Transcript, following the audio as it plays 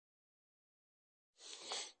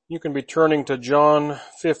You can be turning to John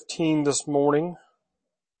 15 this morning.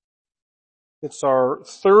 It's our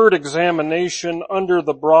third examination under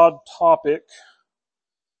the broad topic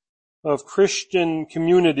of Christian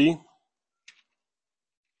community.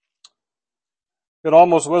 It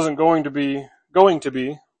almost wasn't going to be.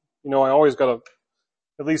 You know, I always got to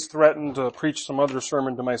at least threaten to preach some other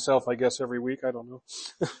sermon to myself, I guess, every week. I don't know.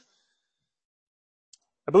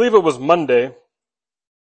 I believe it was Monday.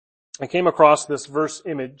 I came across this verse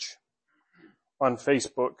image on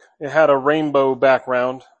Facebook. It had a rainbow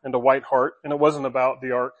background and a white heart, and it wasn't about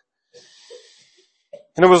the ark.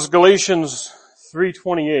 And it was Galatians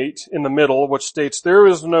 3:28 in the middle, which states, "There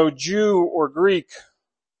is no Jew or Greek,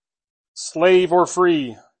 slave or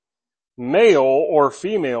free, male or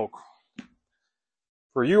female,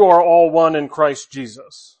 for you are all one in Christ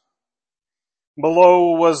Jesus."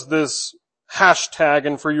 Below was this hashtag,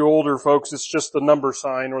 and for you older folks, it's just the number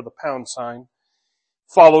sign or the pound sign,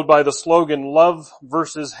 followed by the slogan, "Love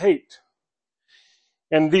versus Hate."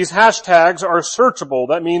 And these hashtags are searchable.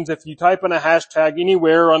 That means if you type in a hashtag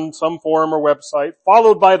anywhere on some forum or website,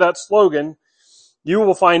 followed by that slogan, you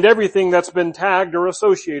will find everything that's been tagged or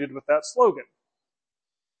associated with that slogan.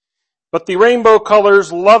 But the rainbow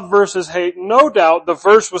colors, love versus hate, no doubt the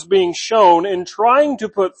verse was being shown in trying to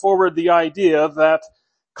put forward the idea that,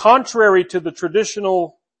 contrary to the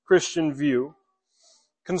traditional Christian view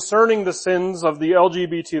concerning the sins of the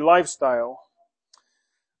LGBT lifestyle,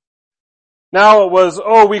 now it was,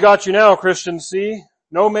 "Oh, we got you now, Christians, see?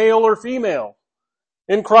 No male or female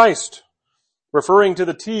in Christ," referring to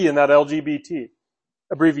the T in that LGBT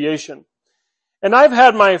abbreviation. And I've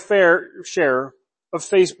had my fair share of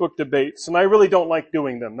Facebook debates, and I really don't like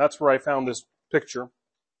doing them. That's where I found this picture.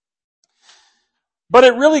 But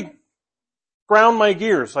it really ground my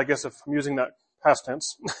gears, I guess, if I'm using that past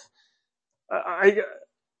tense.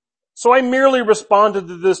 So I merely responded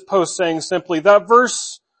to this post saying simply, that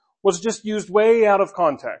verse was just used way out of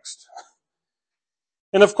context.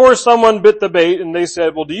 And of course someone bit the bait and they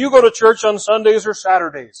said, "Well, do you go to church on Sundays or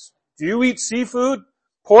Saturdays? Do you eat seafood,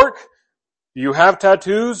 pork? Do you have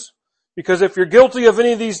tattoos? Because if you're guilty of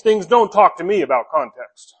any of these things, don't talk to me about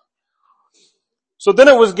context." So then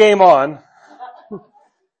it was game on.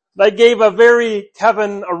 I gave a very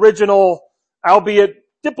Kevin original, albeit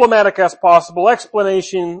diplomatic as possible,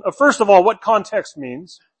 explanation of, first of all, what context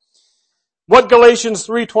means, what Galatians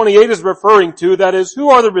 3:28 is referring to, that is, who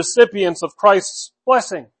are the recipients of Christ's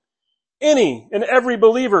blessing? Any and every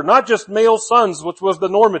believer, not just male sons, which was the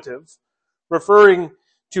normative, referring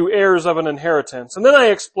to heirs of an inheritance. And then I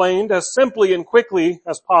explained as simply and quickly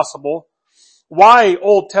as possible why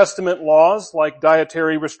Old Testament laws like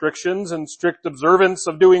dietary restrictions and strict observance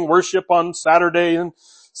of doing worship on Saturday and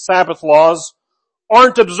Sabbath laws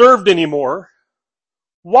aren't observed anymore,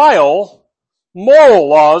 while moral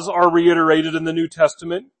laws are reiterated in the New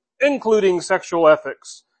Testament, including sexual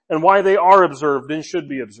ethics, and why they are observed and should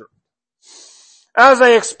be observed. As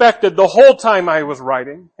I expected the whole time I was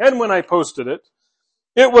writing, and when I posted it,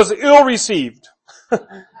 it was ill-received.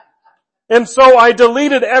 And so I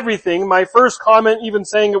deleted everything, my first comment even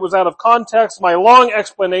saying it was out of context, my long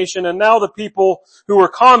explanation, and now the people who were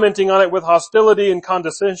commenting on it with hostility and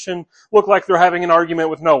condescension look like they're having an argument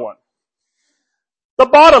with no one. The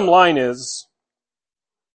bottom line is,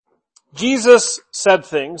 Jesus said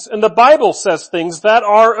things, and the Bible says things that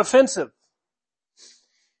are offensive.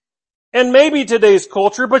 And maybe today's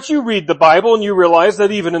culture, but you read the Bible and you realize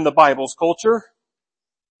that even in the Bible's culture,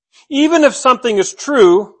 even if something is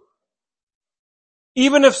true,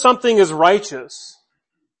 even if something is righteous,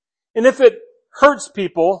 and if it hurts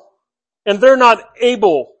people and they're not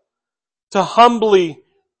able to humbly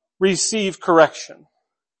receive correction,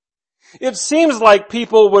 it seems like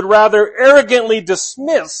people would rather arrogantly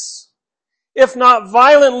dismiss, if not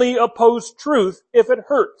violently oppose truth if it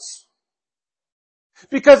hurts.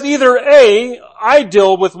 Because either A, I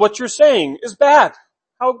deal with what you're saying is bad.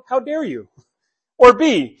 How dare you? Or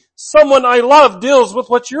B, someone I love deals with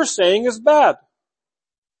what you're saying is bad.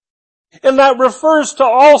 And that refers to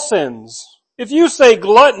all sins. If you say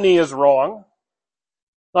gluttony is wrong,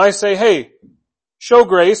 I say, hey, show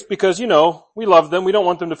grace because, we love them. We don't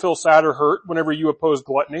want them to feel sad or hurt whenever you oppose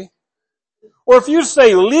gluttony. Or if you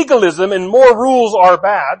say legalism and more rules are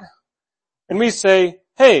bad, and we say,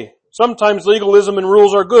 hey, sometimes legalism and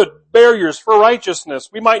rules are good, barriers for righteousness.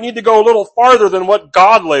 We might need to go a little farther than what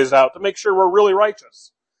God lays out to make sure we're really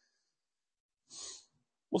righteous.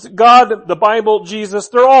 Well, God, the Bible, Jesus,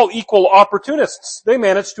 they're all equal opportunists. They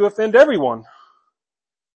manage to offend everyone.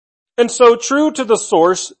 And so, true to the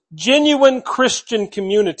source, genuine Christian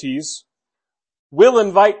communities will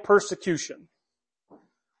invite persecution,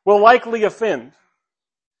 will likely offend.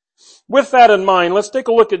 With that in mind, let's take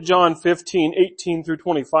a look at John 15:18 through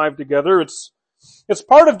 25 together. It's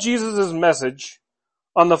part of Jesus' message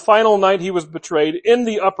on the final night he was betrayed in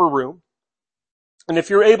the upper room. And if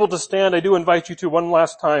you're able to stand, I do invite you to one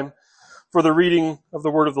last time for the reading of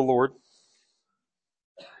the word of the Lord.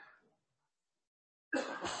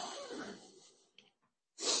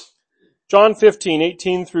 John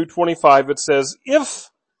 15:18 through 25, it says, "If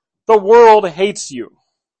the world hates you,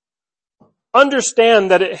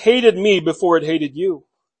 understand that it hated me before it hated you.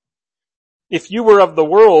 If you were of the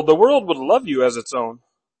world would love you as its own.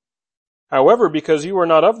 However, because you are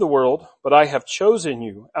not of the world, but I have chosen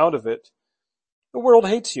you out of it, the world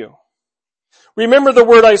hates you. Remember the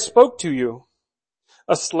word I spoke to you.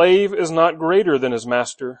 A slave is not greater than his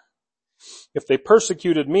master. If they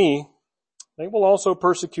persecuted me, they will also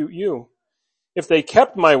persecute you. If they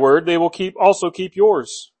kept my word, they will also keep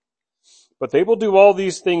yours. But they will do all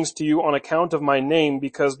these things to you on account of my name,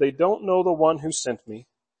 because they don't know the one who sent me.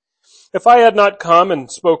 If I had not come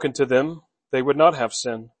and spoken to them, they would not have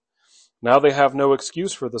sin. Now they have no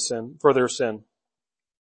excuse for their sin.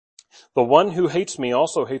 The one who hates me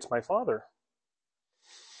also hates my Father.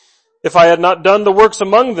 If I had not done the works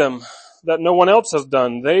among them that no one else has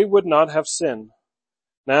done, they would not have sinned.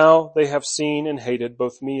 Now they have seen and hated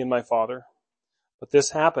both me and my Father. But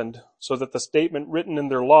this happened so that the statement written in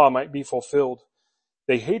their law might be fulfilled.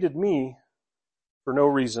 They hated me for no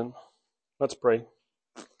reason." Let's pray.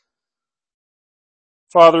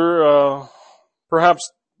 Father,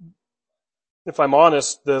 perhaps, if I'm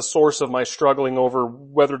honest, the source of my struggling over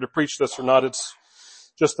whether to preach this or not, it's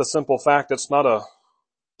just the simple fact it's not a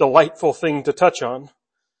delightful thing to touch on.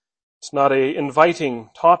 It's not an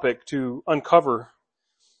inviting topic to uncover.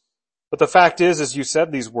 But the fact is, as you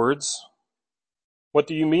said these words, what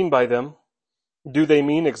do you mean by them? Do they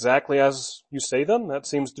mean exactly as you say them? That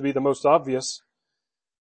seems to be the most obvious.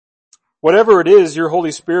 Whatever it is your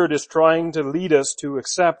Holy Spirit is trying to lead us to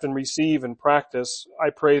accept and receive and practice, I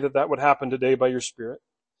pray that would happen today by your Spirit.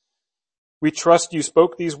 We trust you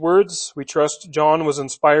spoke these words. We trust John was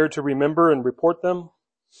inspired to remember and report them.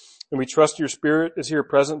 And we trust your Spirit is here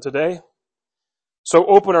present today. So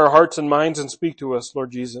open our hearts and minds and speak to us,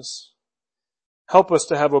 Lord Jesus. Help us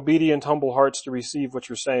to have obedient, humble hearts to receive what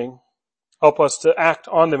you're saying. Help us to act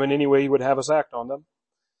on them in any way you would have us act on them.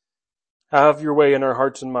 Have your way in our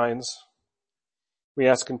hearts and minds. We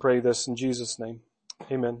ask and pray this in Jesus' name.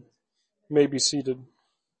 Amen. You may be seated.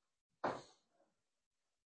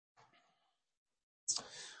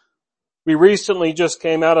 We recently just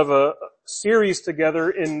came out of a series together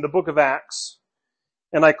in the book of Acts.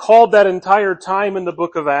 And I called that entire time in the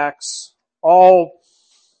book of Acts, all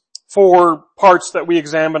 4 parts that we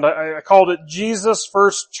examined, I called it Jesus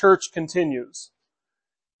First Church Continues.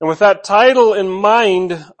 And with that title in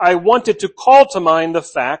mind, I wanted to call to mind the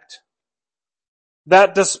fact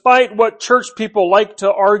that despite what church people like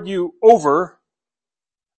to argue over,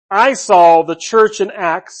 I saw the church in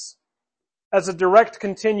Acts as a direct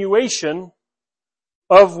continuation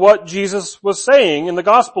of what Jesus was saying in the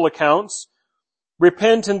gospel accounts.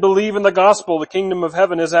 Repent and believe in the gospel, the kingdom of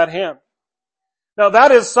heaven is at hand. Now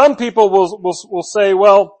that is, some people will say,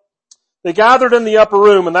 well, they gathered in the upper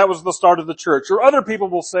room and that was the start of the church. Or other people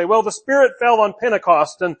will say, well, the Spirit fell on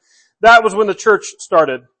Pentecost and that was when the church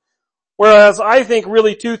started. Whereas I think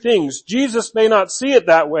really 2 things. Jesus may not see it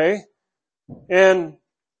that way, and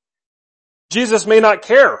Jesus may not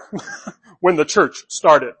care when the church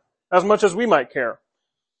started as much as we might care.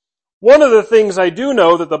 One of the things I do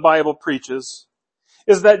know that the Bible preaches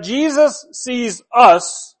is that Jesus sees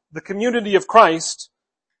us, the community of Christ,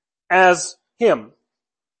 as Him.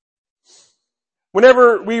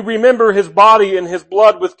 Whenever we remember His body and His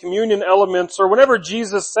blood with communion elements, or whenever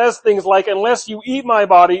Jesus says things like, unless you eat my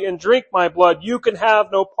body and drink my blood, you can have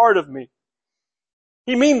no part of me,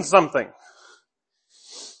 He means something.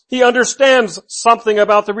 He understands something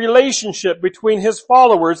about the relationship between His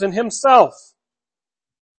followers and Himself.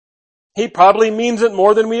 He probably means it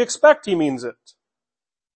more than we expect He means it.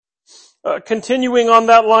 Continuing on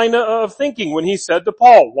that line of thinking, when He said to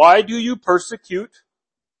Paul, why do you persecute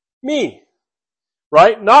me?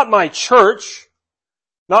 Right? Not my church,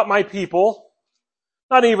 not my people,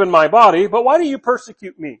 not even my body, but why do you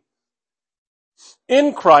persecute me?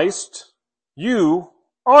 In Christ, you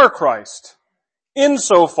are Christ,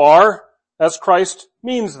 insofar as Christ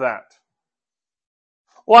means that.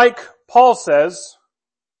 Like Paul says,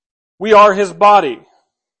 we are His body.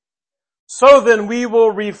 So then we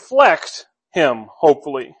will reflect Him,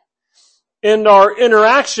 hopefully. And our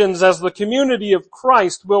interactions as the community of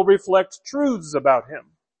Christ will reflect truths about Him.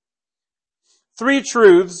 3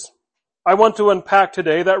 truths I want to unpack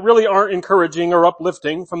today that really aren't encouraging or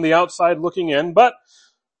uplifting from the outside looking in, but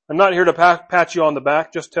I'm not here to pat you on the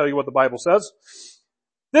back, just tell you what the Bible says.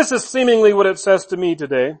 This is seemingly what it says to me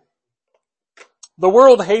today. The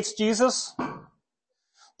world hates Jesus.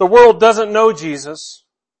 The world doesn't know Jesus.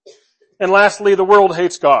 And lastly, the world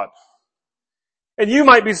hates God. And you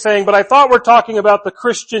might be saying, but I thought we're talking about the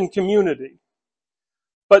Christian community.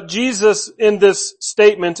 But Jesus in this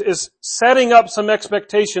statement is setting up some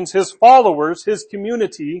expectations his followers, his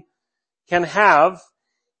community can have,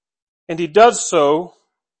 and he does so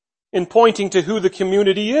in pointing to who the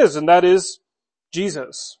community is, and that is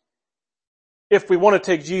Jesus. If we want to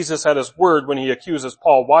take Jesus at his word when he accuses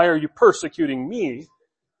Paul, why are you persecuting me?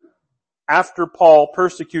 After Paul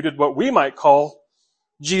persecuted what we might call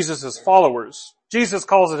Jesus' followers. Jesus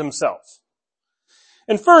calls it himself.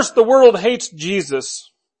 And first, the world hates Jesus.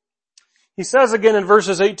 He says again in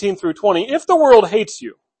verses 18 through 20, if the world hates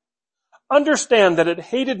you, understand that it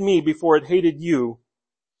hated me before it hated you.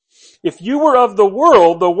 If you were of the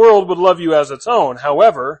world would love you as its own.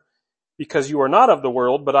 However, because you are not of the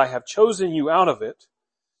world, but I have chosen you out of it,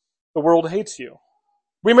 the world hates you.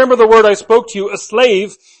 Remember the word I spoke to you, a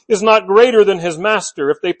slave is not greater than his master.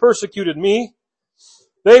 If they persecuted me,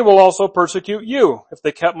 they will also persecute you. If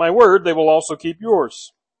they kept my word, they will also keep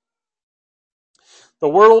yours. The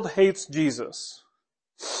world hates Jesus.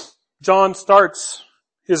 John starts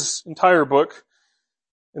his entire book.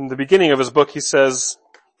 In the beginning of his book, he says,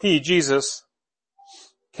 he, Jesus,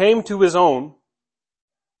 came to his own,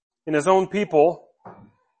 and his own people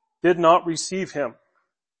did not receive him.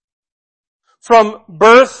 From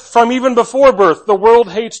birth, from even before birth, the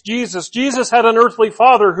world hates Jesus. Jesus had an earthly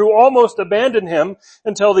father who almost abandoned him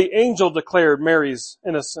until the angel declared Mary's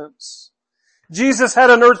innocence. Jesus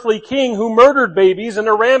had an earthly king who murdered babies in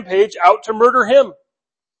a rampage out to murder him.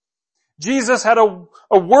 Jesus had a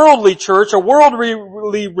worldly church, a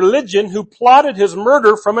worldly religion who plotted his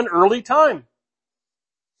murder from an early time.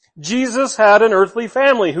 Jesus had an earthly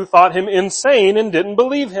family who thought him insane and didn't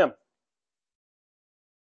believe him.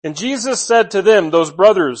 And Jesus said to them, those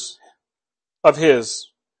brothers of his,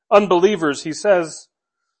 unbelievers, he says,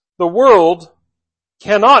 the world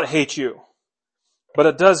cannot hate you, but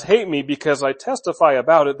it does hate me because I testify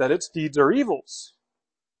about it that its deeds are evils.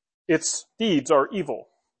 Its deeds are evil.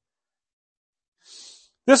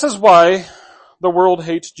 This is why the world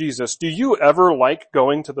hates Jesus. Do you ever like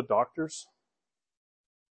going to the doctors?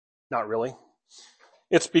 Not really.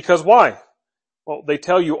 It's because why? Well, they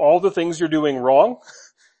tell you all the things you're doing wrong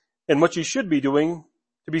and what you should be doing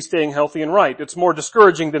to be staying healthy and right. It's more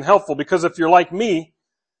discouraging than helpful because if you're like me,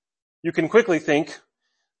 you can quickly think,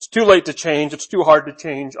 it's too late to change, it's too hard to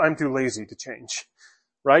change, I'm too lazy to change.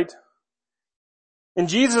 Right? And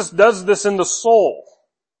Jesus does this in the soul.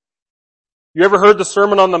 You ever heard the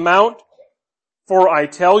Sermon on the Mount? For I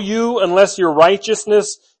tell you, unless your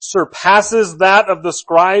righteousness surpasses that of the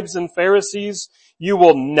scribes and Pharisees, you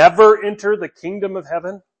will never enter the kingdom of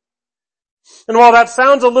heaven. And while that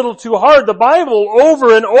sounds a little too hard, the Bible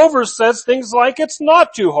over and over says things like it's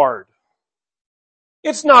not too hard.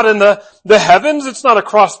 It's not in the heavens, it's not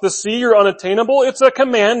across the sea or unattainable, it's a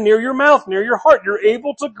command near your mouth, near your heart. You're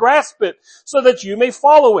able to grasp it so that you may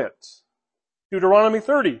follow it. Deuteronomy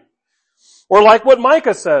 30. Or like what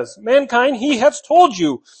Micah says, mankind, he has told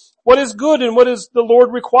you what is good and what is the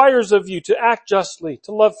Lord requires of you, to act justly,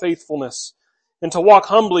 to love faithfulness, and to walk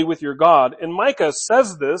humbly with your God. And Micah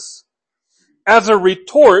says this as a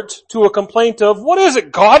retort to a complaint of, what is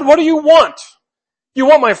it, God? What do you want? You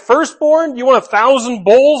want my firstborn? You want 1,000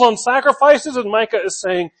 bulls on sacrifices? And Micah is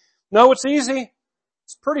saying, no, it's easy.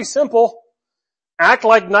 It's pretty simple. Act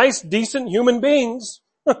like nice, decent human beings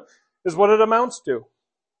is what it amounts to.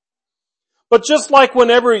 But just like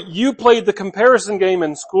whenever you played the comparison game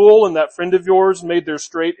in school and that friend of yours made their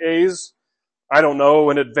straight A's, I don't know,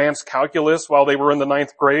 in advanced calculus while they were in the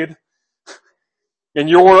 9th grade, and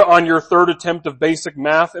you're on your 3rd attempt of basic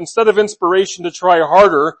math, instead of inspiration to try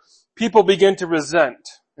harder, people begin to resent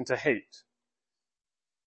and to hate.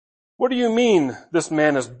 What do you mean this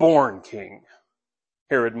man is born king?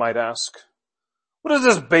 Herod might ask. What does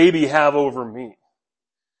this baby have over me?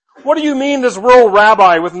 What do you mean this rural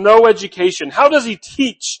rabbi with no education? How does he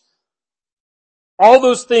teach all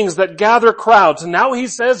those things that gather crowds? And now he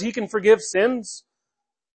says he can forgive sins?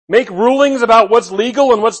 Make rulings about what's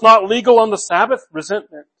legal and what's not legal on the Sabbath?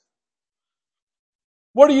 Resentment.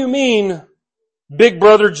 What do you mean, big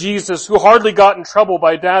brother Jesus, who hardly got in trouble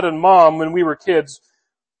by dad and mom when we were kids?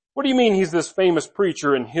 What do you mean he's this famous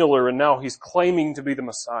preacher and healer and now he's claiming to be the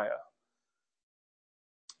Messiah?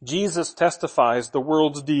 Jesus testifies the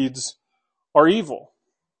world's deeds are evil.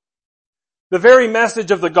 The very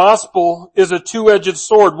message of the gospel is a two-edged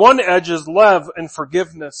sword. One edge is love and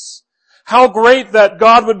forgiveness. How great that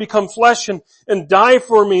God would become flesh and die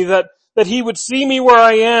for me, that He would see me where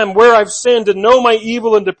I am, where I've sinned, and know my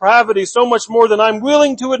evil and depravity so much more than I'm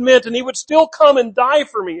willing to admit, and He would still come and die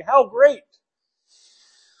for me. How great!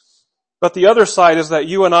 But the other side is that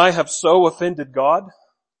you and I have so offended God.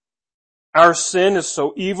 Our sin is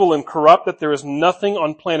so evil and corrupt that there is nothing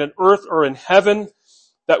on planet Earth or in heaven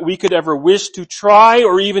that we could ever wish to try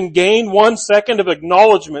or even gain 1 second of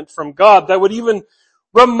acknowledgement from God that would even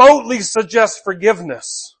remotely suggest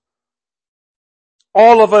forgiveness.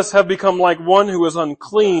 All of us have become like one who is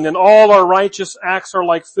unclean, and all our righteous acts are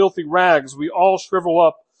like filthy rags. We all shrivel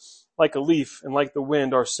up like a leaf, and like the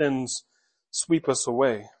wind, our sins sweep us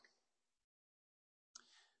away.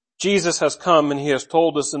 Jesus has come and He has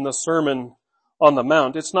told us in the Sermon on the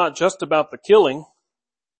Mount, it's not just about the killing,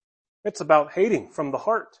 it's about hating from the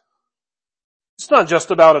heart. It's not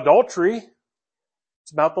just about adultery,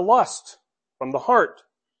 it's about the lust from the heart.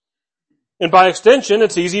 And by extension,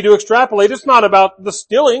 it's easy to extrapolate, it's not about the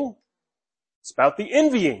stealing, it's about the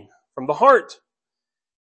envying from the heart.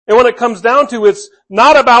 And when it comes down to it's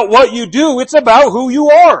not about what you do, it's about who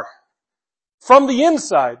you are from the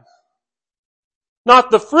inside.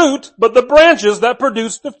 Not the fruit, but the branches that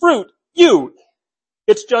produce the fruit. You.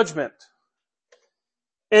 It's judgment.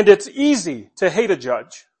 And it's easy to hate a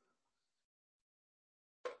judge.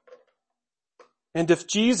 And if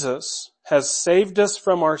Jesus has saved us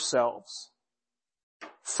from ourselves,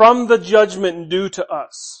 from the judgment due to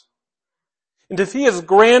us, and if He has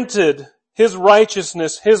granted His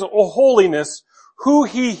righteousness, His holiness, who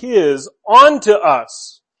He is, onto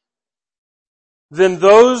us, then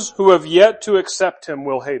those who have yet to accept Him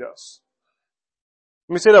will hate us.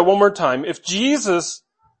 Let me say that one more time. If Jesus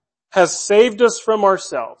has saved us from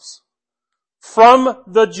ourselves, from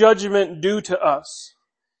the judgment due to us,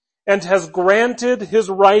 and has granted His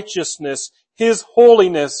righteousness, His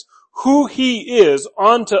holiness, who He is,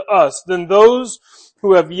 onto us, then those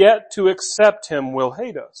who have yet to accept Him will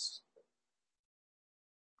hate us.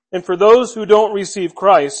 And for those who don't receive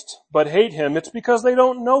Christ but hate Him, it's because they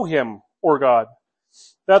don't know Him or God.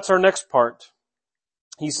 That's our next part.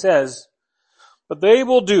 He says, but they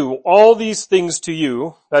will do all these things to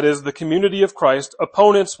you, that is the community of Christ.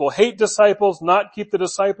 Opponents will hate disciples, not keep the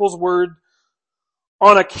disciples' word,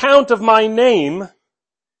 on account of my name,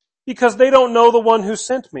 because they don't know the one who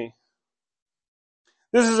sent me.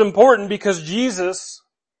 This is important because Jesus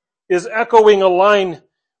is echoing a line,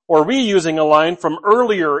 or reusing a line from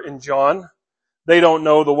earlier in John. They don't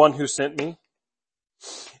know the one who sent me.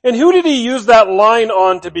 And who did He use that line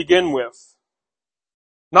on to begin with?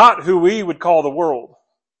 Not who we would call the world.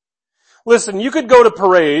 Listen, you could go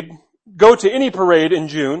to any parade in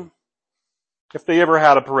June, if they ever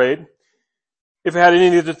had a parade, if it had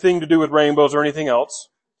anything to do with rainbows or anything else.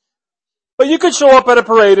 But you could show up at a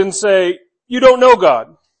parade and say, you don't know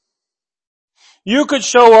God. You could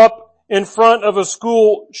show up in front of a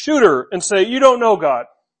school shooter and say, you don't know God.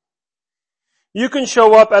 You can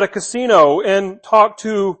show up at a casino and talk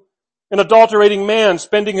to an adulterating man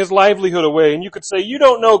spending his livelihood away, and you could say, you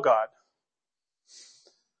don't know God.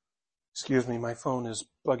 Excuse me, my phone is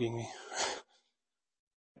bugging me.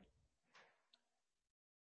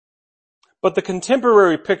 But the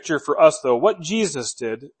contemporary picture for us, though, what Jesus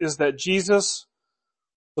did is that Jesus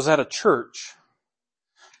was at a church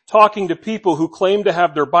talking to people who claimed to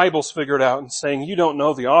have their Bibles figured out and saying, you don't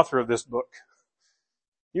know the author of this book.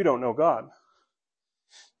 You don't know God.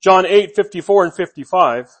 John 8:54 and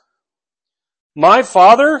 55. My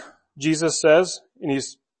Father, Jesus says, and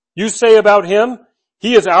you say about Him,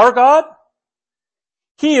 He is our God.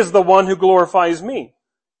 He is the one who glorifies me.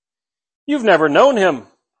 You've never known Him,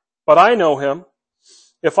 but I know Him.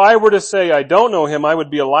 If I were to say I don't know Him, I would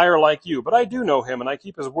be a liar like you, but I do know Him and I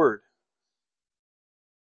keep His word.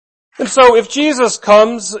 And so if Jesus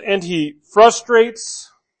comes and He frustrates,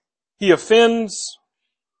 He offends,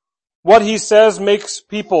 what He says makes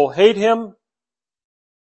people hate Him,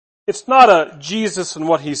 it's not a Jesus and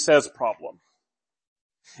what He says problem.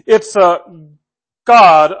 It's a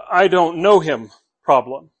God, I don't know Him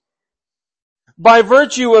problem. By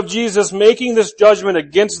virtue of Jesus making this judgment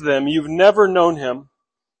against them, you've never known Him,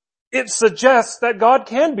 it suggests that God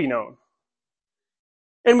can be known.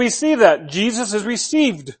 And we see that Jesus is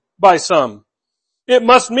received by some. It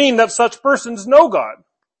must mean that such persons know God.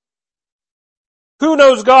 Who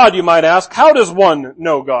knows God, you might ask? How does one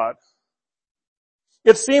know God?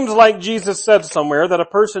 It seems like Jesus said somewhere that a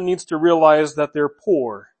person needs to realize that they're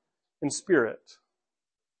poor in spirit.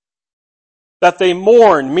 That they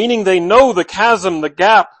mourn, meaning they know the chasm, the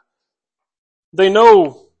gap. They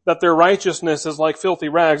know that their righteousness is like filthy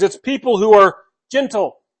rags. It's people who are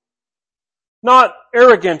gentle, not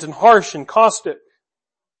arrogant and harsh and caustic.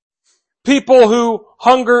 People who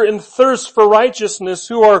hunger and thirst for righteousness,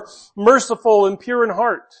 who are merciful and pure in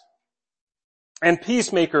heart. And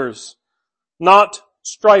peacemakers, not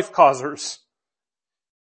strife causers.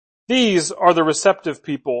 These are the receptive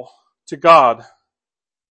people to God.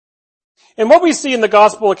 And what we see in the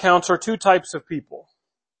gospel accounts are two types of people.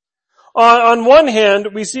 On one hand,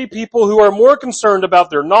 we see people who are more concerned about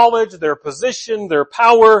their knowledge, their position, their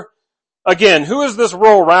power. Again, who is this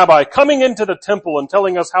rural rabbi coming into the temple and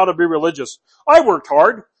telling us how to be religious? I worked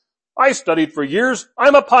hard. I studied for years.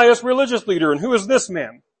 I'm a pious religious leader, and who is this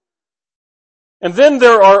man? And then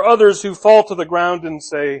there are others who fall to the ground and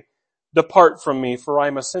say, depart from me, for I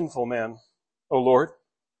am a sinful man, O Lord.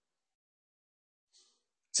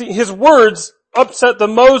 See, his words upset the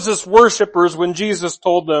Moses worshippers when Jesus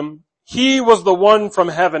told them he was the one from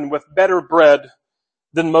heaven with better bread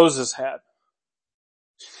than Moses had.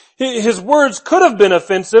 His words could have been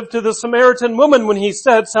offensive to the Samaritan woman when he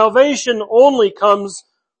said salvation only comes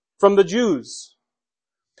from the Jews.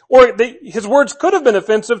 Or his words could have been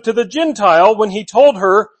offensive to the Gentile when he told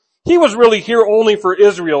her he was really here only for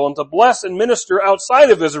Israel, and to bless and minister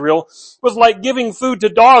outside of Israel was like giving food to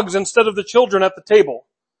dogs instead of the children at the table.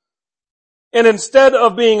 And instead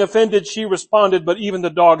of being offended, she responded, but even the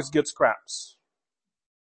dogs get scraps.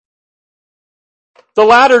 The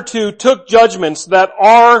latter two took judgments that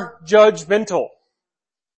are judgmental.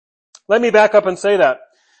 Let me back up and say that.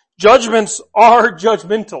 Judgments are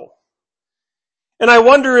judgmental. And I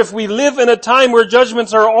wonder if we live in a time where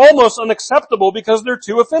judgments are almost unacceptable because they're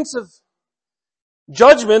too offensive.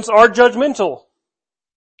 Judgments are judgmental.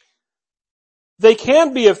 They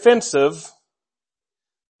can be offensive,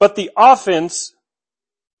 but the offense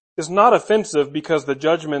is not offensive because the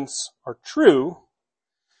judgments are true.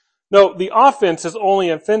 No, the offense is only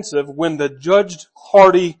offensive when the judged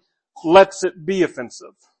party lets it be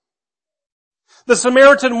offensive. The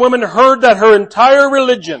Samaritan woman heard that her entire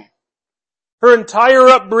religion, her entire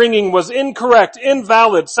upbringing was incorrect,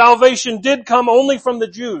 invalid. Salvation did come only from the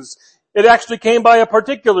Jews. It actually came by a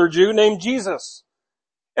particular Jew named Jesus.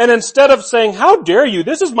 And instead of saying, how dare you?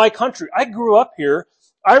 This is my country. I grew up here.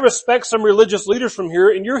 I respect some religious leaders from here,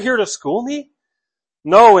 and you're here to school me?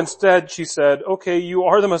 No, instead she said, okay, you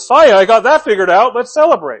are the Messiah. I got that figured out. Let's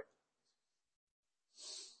celebrate.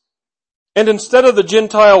 And instead of the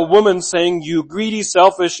Gentile woman saying, you greedy,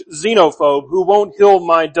 selfish xenophobe who won't heal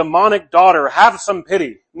my demonic daughter, have some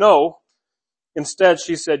pity. No. Instead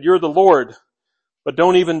she said, you're the Lord, but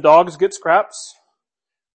don't even dogs get scraps?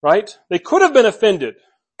 Right? They could have been offended.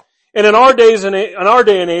 And in our day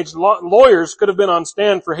and age, lawyers could have been on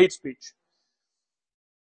stand for hate speech.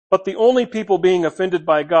 But the only people being offended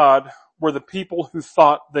by God were the people who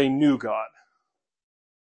thought they knew God.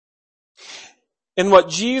 And what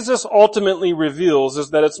Jesus ultimately reveals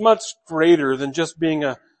is that it's much greater than just being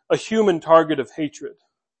a human target of hatred.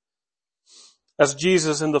 As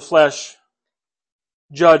Jesus in the flesh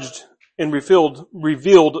judged and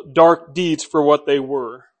revealed dark deeds for what they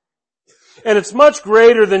were. And it's much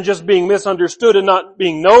greater than just being misunderstood and not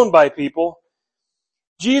being known by people.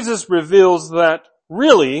 Jesus reveals that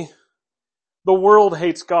really the world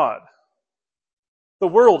hates God. The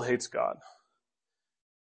world hates God.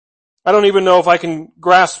 I don't even know if I can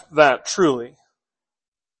grasp that truly.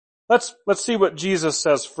 Let's see what Jesus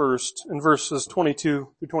says first in verses 22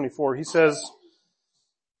 through 24. He says,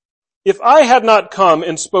 if I had not come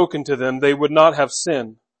and spoken to them, they would not have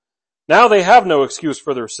sinned. Now they have no excuse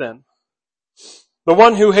for their sin. The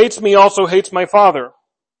one who hates me also hates my Father.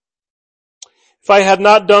 If I had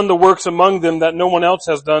not done the works among them that no one else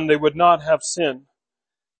has done, they would not have sinned.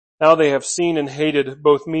 Now they have seen and hated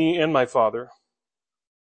both me and my Father.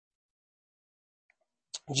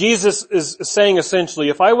 Jesus is saying essentially,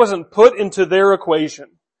 if I wasn't put into their equation,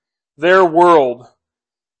 their world,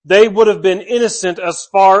 they would have been innocent as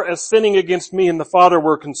far as sinning against me and the Father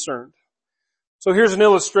were concerned. So here's an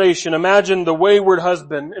illustration. Imagine the wayward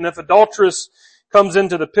husband, and if adulteress comes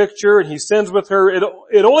into the picture and he sins with her,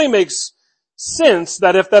 it only makes sense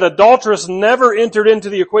that if that adulteress never entered into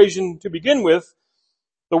the equation to begin with,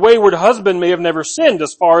 the wayward husband may have never sinned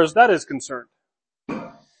as far as that is concerned.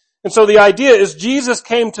 And so the idea is Jesus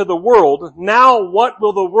came to the world. Now what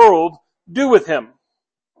will the world do with him?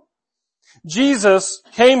 Jesus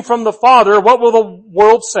came from the Father. What will the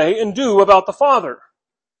world say and do about the Father?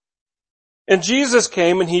 And Jesus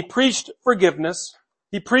came and he preached forgiveness.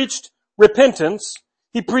 He preached repentance.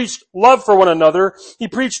 He preached love for one another. He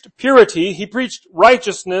preached purity. He preached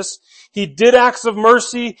righteousness. He did acts of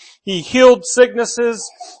mercy. He healed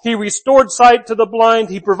sicknesses. He restored sight to the blind.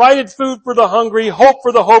 He provided food for the hungry, hope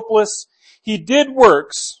for the hopeless. He did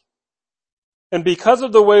works. And because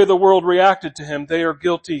of the way the world reacted to him, they are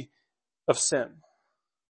guilty of sin.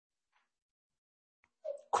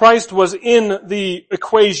 Christ was in the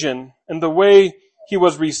equation, and the way he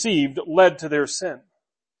was received led to their sin.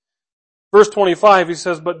 Verse 25, he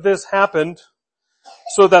says, but this happened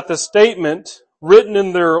so that the statement written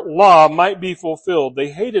in their law might be fulfilled.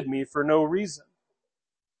 They hated me for no reason.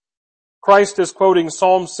 Christ is quoting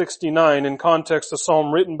Psalm 69 in context, a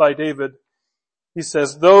psalm written by David. He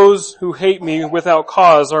says, those who hate me without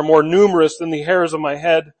cause are more numerous than the hairs of my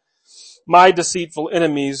head. My deceitful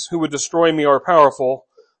enemies who would destroy me are powerful.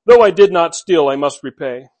 Though I did not steal, I must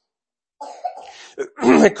repay.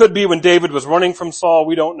 It could be when David was running from Saul,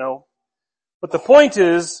 we don't know. But the point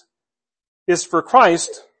is for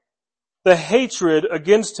Christ, the hatred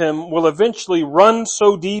against him will eventually run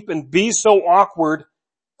so deep and be so awkward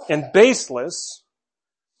and baseless,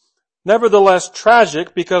 nevertheless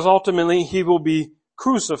tragic, because ultimately he will be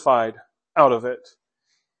crucified out of it.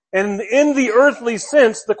 And in the earthly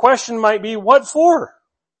sense, the question might be, what for?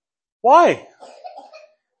 Why?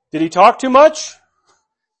 Did he talk too much?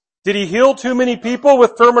 Did he heal too many people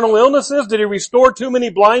with terminal illnesses? Did he restore too many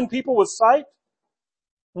blind people with sight?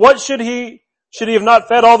 What should he have not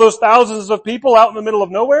fed all those thousands of people out in the middle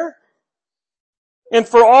of nowhere? And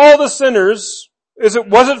for all the sinners,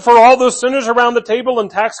 was it for all those sinners around the table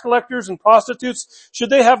and tax collectors and prostitutes?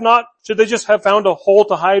 Should they just have found a hole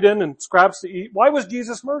to hide in and scraps to eat? Why was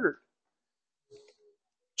Jesus murdered?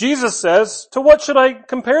 Jesus says, to what should I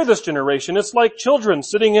compare this generation? It's like children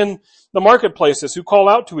sitting in the marketplaces who call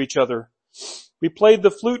out to each other. We played the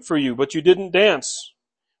flute for you, but you didn't dance.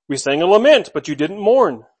 We sang a lament, but you didn't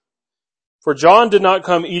mourn. For John did not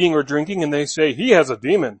come eating or drinking, and they say, he has a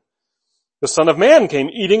demon. The Son of Man came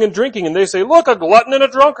eating and drinking, and they say, look, a glutton and a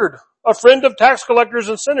drunkard, a friend of tax collectors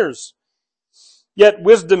and sinners. Yet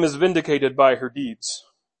wisdom is vindicated by her deeds.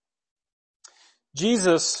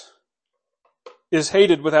 Jesus is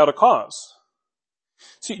hated without a cause.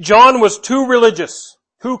 See, John was too religious,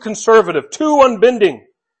 too conservative, too unbending.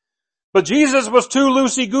 But Jesus was too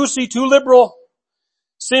loosey-goosey, too liberal,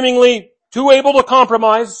 seemingly too able to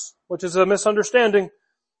compromise, which is a misunderstanding.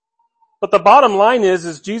 But the bottom line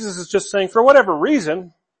is Jesus is just saying, for whatever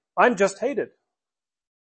reason, I'm just hated.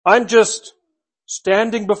 I'm just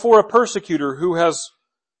standing before a persecutor who has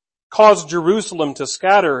caused Jerusalem to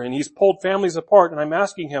scatter, and he's pulled families apart, and I'm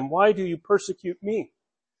asking him, why do you persecute me?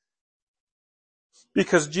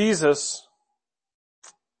 Because Jesus,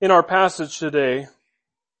 in our passage today,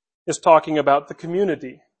 is talking about the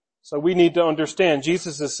community. So we need to understand,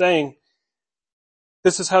 Jesus is saying,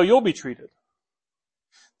 this is how you'll be treated.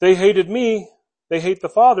 They hated me, they hate the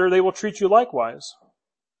Father, they will treat you likewise.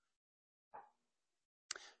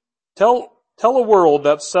 Tell a world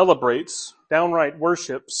that celebrates, downright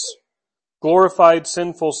worships, glorified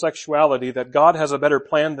sinful sexuality that God has a better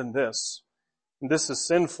plan than this, and this is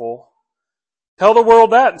sinful. Tell the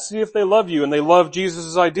world that and see if they love you, and they love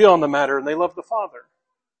Jesus' idea on the matter, and they love the Father.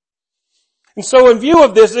 And so in view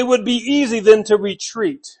of this, it would be easy then to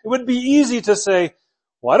retreat. It would be easy to say,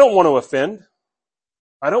 well, I don't want to offend.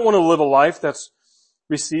 I don't want to live a life that's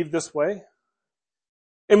received this way.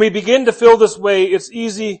 And we begin to feel this way, it's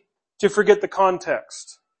easy to forget the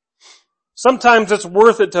context. Sometimes it's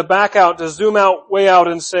worth it to back out, to zoom out, way out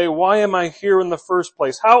and say, why am I here in the first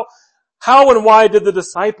place? How and why did the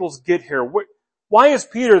disciples get here? Why is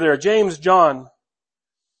Peter there? James, John?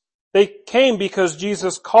 They came because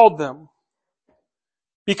Jesus called them.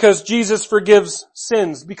 Because Jesus forgives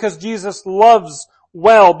sins. Because Jesus loves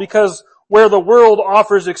well. Because where the world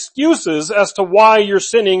offers excuses as to why you're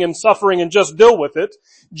sinning and suffering and just deal with it,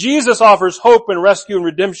 Jesus offers hope and rescue and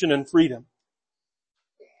redemption and freedom.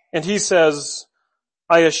 And he says,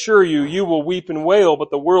 I assure you, you will weep and wail,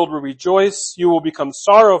 but the world will rejoice. You will become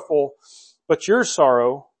sorrowful, but your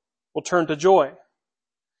sorrow will turn to joy.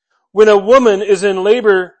 When a woman is in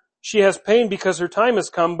labor, she has pain because her time has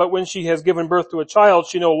come, but when she has given birth to a child,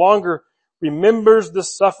 she no longer remembers the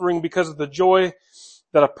suffering because of the joy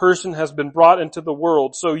that a person has been brought into the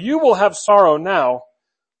world. So you will have sorrow now,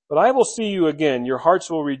 but I will see you again. Your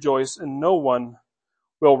hearts will rejoice, and no one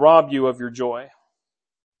will rob you of your joy.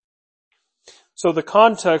 So the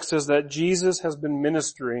context is that Jesus has been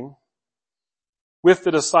ministering with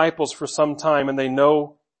the disciples for some time, and they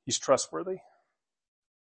know he's trustworthy.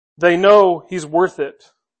 They know he's worth it.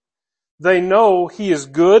 They know he is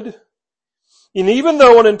good. And even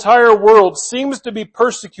though an entire world seems to be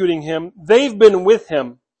persecuting him, they've been with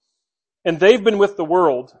him, and they've been with the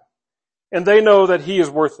world, and they know that he is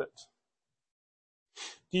worth it.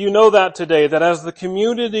 Do you know that today, that as the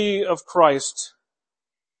community of Christ,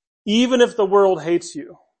 even if the world hates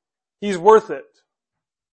you, he's worth it?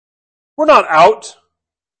 We're not out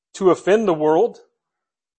to offend the world,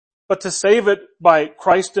 but to save it by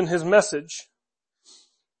Christ and his message.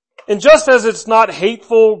 And just as it's not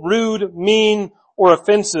hateful, rude, mean, or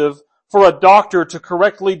offensive for a doctor to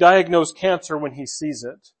correctly diagnose cancer when he sees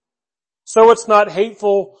it, so it's not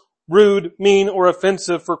hateful, rude, mean, or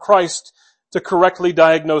offensive for Christ to correctly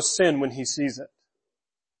diagnose sin when he sees it.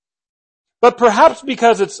 But perhaps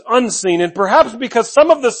because it's unseen, and perhaps because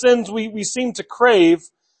some of the sins we seem to crave,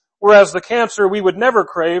 whereas the cancer we would never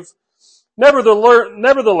crave,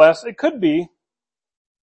 nevertheless, it could be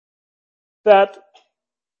that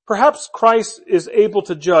perhaps Christ is able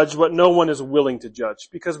to judge what no one is willing to judge,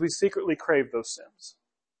 because we secretly crave those sins.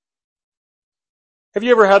 Have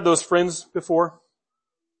you ever had those friends before?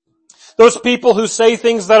 Those people who say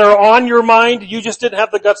things that are on your mind, you just didn't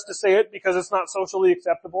have the guts to say it because it's not socially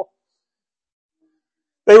acceptable.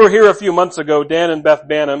 They were here a few months ago, Dan and Beth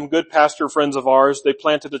Banham, good pastor friends of ours. They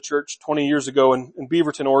planted a church 20 years ago in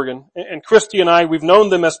Beaverton, Oregon. And Christy and I, we've known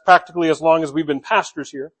them as practically as long as we've been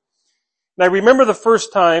pastors here. And I remember the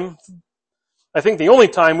first time, I think the only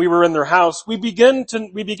time we were in their house, we began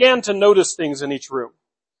to notice things in each room.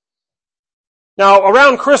 Now,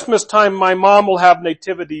 around Christmas time, my mom will have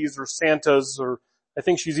nativities or Santas, or I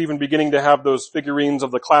think she's even beginning to have those figurines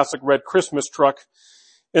of the classic red Christmas truck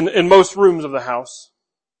in most rooms of the house.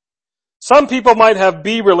 Some people might have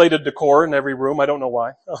bee-related decor in every room. I don't know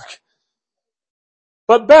why.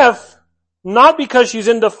 But Beth, not because she's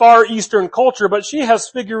into Far Eastern culture, but she has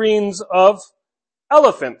figurines of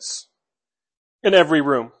elephants in every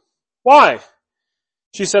room. Why?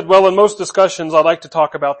 She said, well, in most discussions, I like to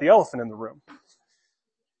talk about the elephant in the room.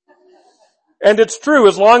 And it's true,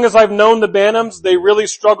 as long as I've known the Banhams, they really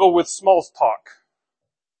struggle with small talk.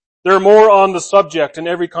 They're more on the subject in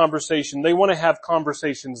every conversation. They want to have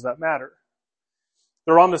conversations that matter.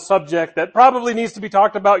 They're on the subject that probably needs to be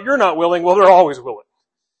talked about. You're not willing. Well, they're always willing.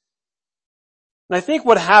 And I think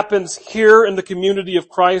what happens here in the community of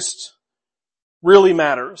Christ really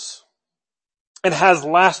matters and has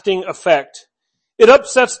lasting effect. It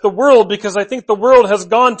upsets the world because I think the world has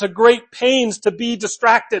gone to great pains to be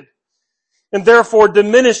distracted and therefore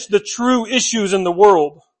diminish the true issues in the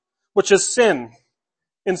world, which is sin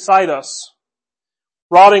inside us,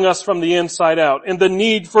 rotting us from the inside out, and the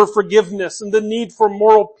need for forgiveness, and the need for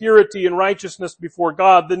moral purity and righteousness before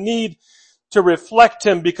God, the need to reflect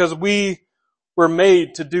him because we were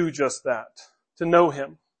made to do just that, to know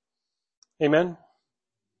him. Amen?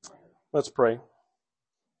 Let's pray.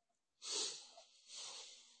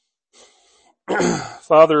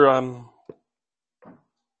 Father,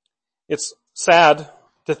 it's sad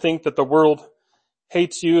to think that the world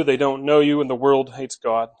hates you, they don't know you, and the world hates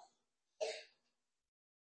God.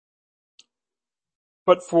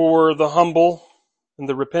 But for the humble and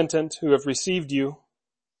the repentant who have received you,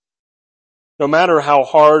 no matter how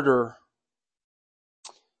hard or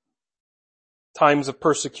times of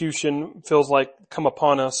persecution feels like come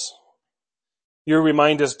upon us, you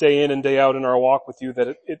remind us day in and day out in our walk with you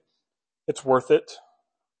that it's worth it.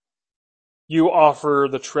 You offer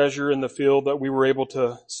the treasure in the field that we were able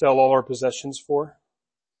to sell all our possessions for.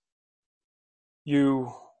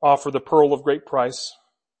 You offer the pearl of great price.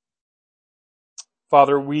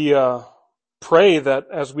 Father, we pray that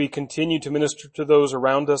as we continue to minister to those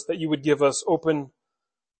around us, that you would give us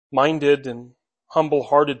open-minded and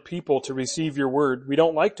humble-hearted people to receive your word. We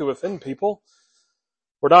don't like to offend people.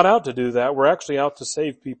 We're not out to do that. We're actually out to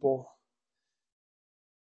save people.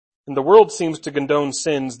 And the world seems to condone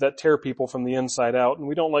sins that tear people from the inside out, and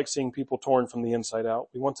we don't like seeing people torn from the inside out.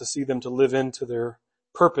 We want to see them to live into their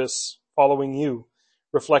purpose, following you,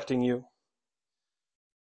 reflecting you.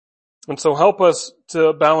 And so help us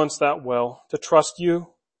to balance that well, to trust you,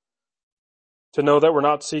 to know that we're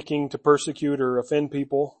not seeking to persecute or offend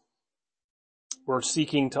people. We're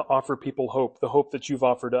seeking to offer people hope, the hope that you've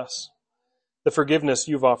offered us, the forgiveness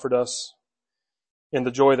you've offered us, and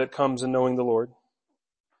the joy that comes in knowing the Lord.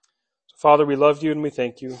 So, Father, we love you and we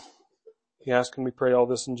thank you. We ask and we pray all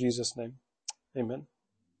this in Jesus' name. Amen.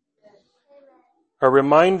 A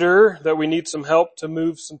reminder that we need some help to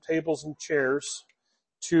move some tables and chairs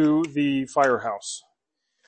to the firehouse.